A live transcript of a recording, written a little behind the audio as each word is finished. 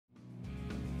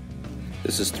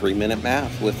This is 3-Minute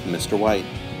Math with Mr. White.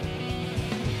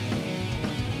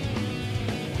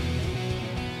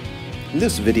 In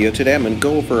this video today, I'm going to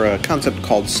go over a concept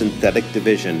called synthetic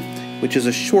division, which is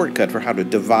a shortcut for how to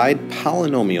divide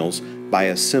polynomials by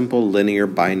a simple linear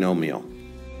binomial.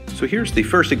 So here's the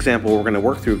first example we're going to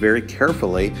work through very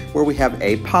carefully, where we have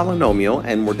a polynomial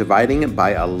and we're dividing it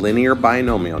by a linear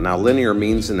binomial. Now linear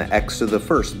means in the x to the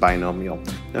first binomial.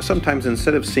 Now sometimes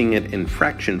instead of seeing it in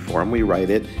fraction form, we write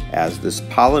it as this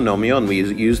polynomial and we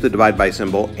use the divide by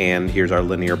symbol, and here's our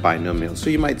linear binomial.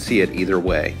 So you might see it either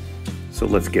way. So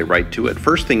let's get right to it.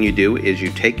 First thing you do is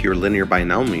you take your linear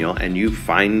binomial and you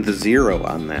find the 0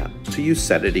 on that. So you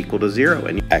set it equal to 0,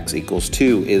 and x equals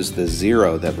 2 is the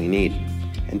 0 that we need.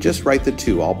 And just write the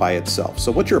 2 all by itself. So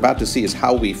what you're about to see is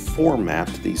how we format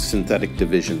these synthetic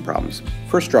division problems.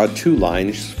 First, draw 2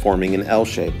 lines forming an L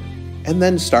shape, and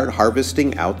then start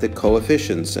harvesting out the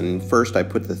coefficients. And first I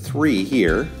put the 3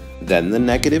 here, then the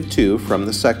 -2 from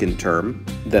the second term,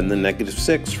 then the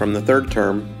 -6 from the third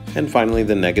term, and finally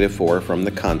the -4 from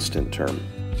the constant term.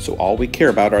 So all we care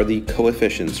about are the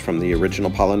coefficients from the original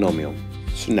polynomial.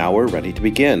 So now we're ready to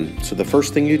begin. So the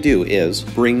first thing you do is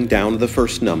bring down the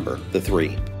first number, the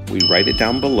 3. We write it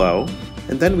down below,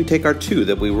 and then we take our 2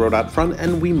 that we wrote out front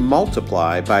and we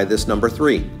multiply by this number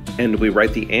 3. And we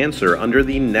write the answer under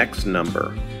the next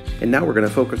number. And now we're going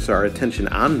to focus our attention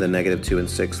on the -2 and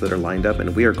 6 that are lined up,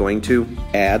 and we are going to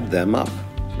add them up,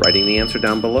 writing the answer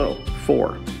down below,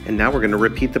 4. And now we're going to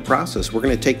repeat the process. We're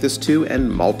going to take this 2 and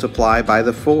multiply by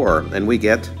the 4, and we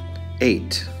get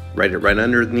 8. Write it right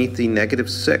underneath the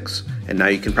 -6. And now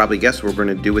you can probably guess what we're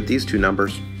going to do with these two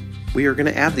numbers. We are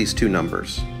going to add these two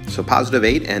numbers. So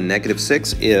 +8 and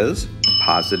 -6 is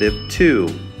 +2.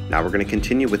 Now we're going to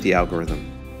continue with the algorithm.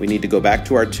 We need to go back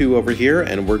to our 2 over here,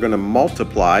 and we're going to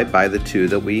multiply by the 2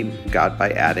 that we got by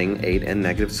adding 8 and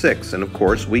 -6. And of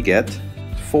course we get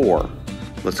 4.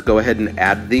 Let's go ahead and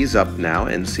add these up now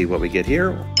and see what we get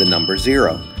here, the number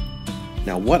 0.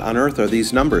 Now what on earth are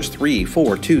these numbers, 3,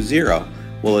 4, 2, 0?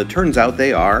 Well, it turns out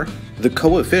they are the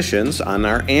coefficients on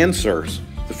our answers.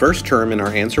 The first term in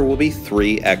our answer will be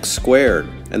 3x squared,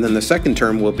 and then the second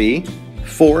term will be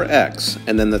 4x,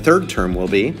 and then the third term will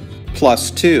be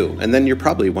 +2, and then you're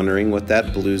probably wondering what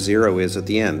that blue 0 is at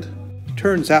the end.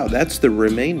 Turns out that's the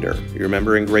remainder. You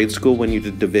remember in grade school when you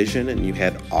did division and you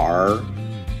had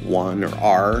R1 or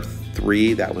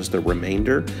R3, that was the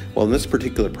remainder? Well, in this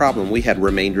particular problem we had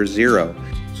remainder 0.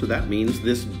 So that means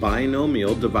this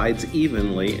binomial divides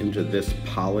evenly into this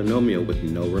polynomial with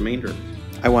no remainder.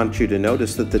 I want you to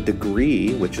notice that the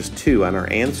degree, which is 2 on our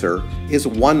answer, is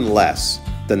 1 less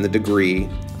than the degree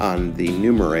on the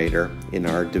numerator in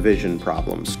our division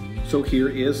problems. So here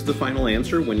is the final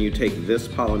answer. When you take this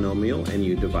polynomial and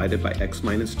you divide it by x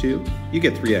minus 2, you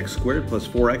get 3x squared plus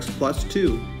 4x plus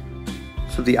 2.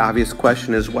 So the obvious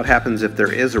question is, what happens if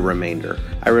there is a remainder?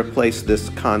 I replace this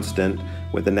constant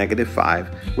with a -5,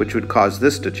 which would cause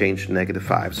this to change to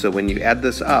 -5. So when you add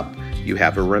this up, you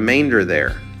have a remainder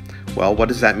there. Well, what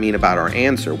does that mean about our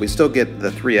answer? We still get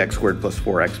the 3x squared plus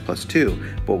 4x plus 2,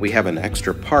 but we have an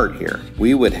extra part here.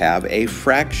 We would have a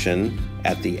fraction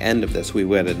at the end of this. We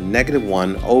would have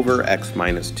 -1 over x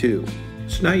minus 2.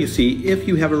 So now you see, if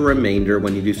you have a remainder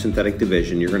when you do synthetic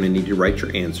division, you're going to need to write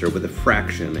your answer with a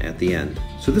fraction at the end.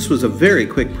 So this was a very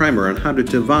quick primer on how to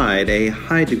divide a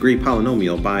high-degree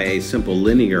polynomial by a simple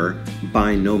linear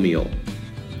binomial.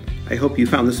 I hope you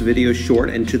found this video short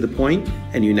and to the point,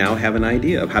 and you now have an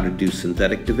idea of how to do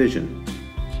synthetic division.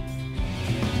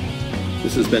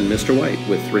 This has been Mr. White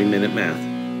with 3-Minute Math.